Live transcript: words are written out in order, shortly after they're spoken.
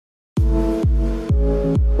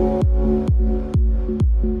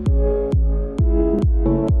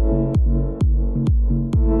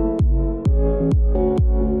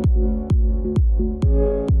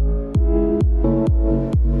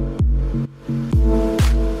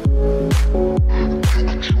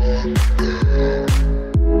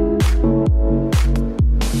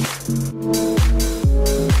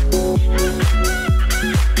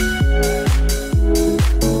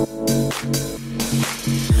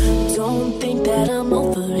think that I'm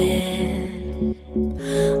over it?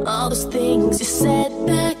 All those things you said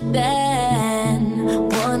back then,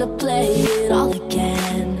 wanna play it all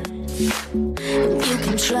again. And you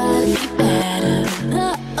can try to be better.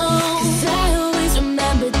 Cause I always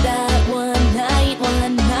remember that one night,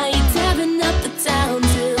 tearing up the town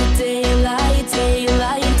till daylight,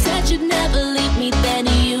 daylight. Said you'd never leave me, then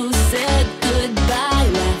you said goodbye,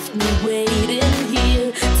 left me waiting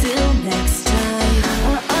here till next time.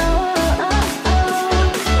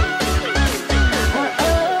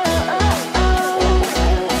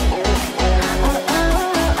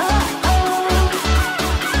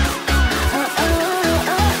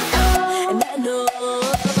 And I know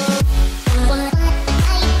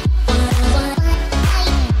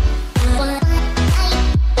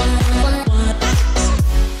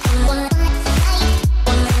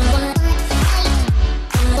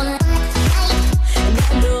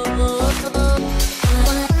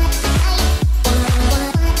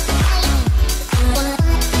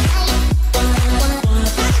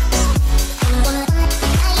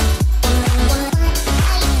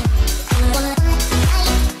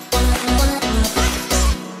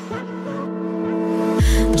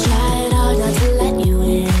tried hard not to let you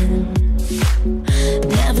in.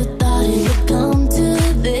 Never thought it would come to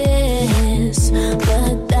this,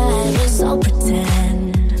 but that was all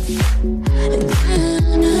pretend.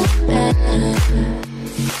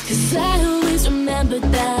 Cause I always remember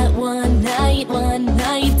that one night,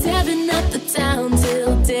 tearing up the town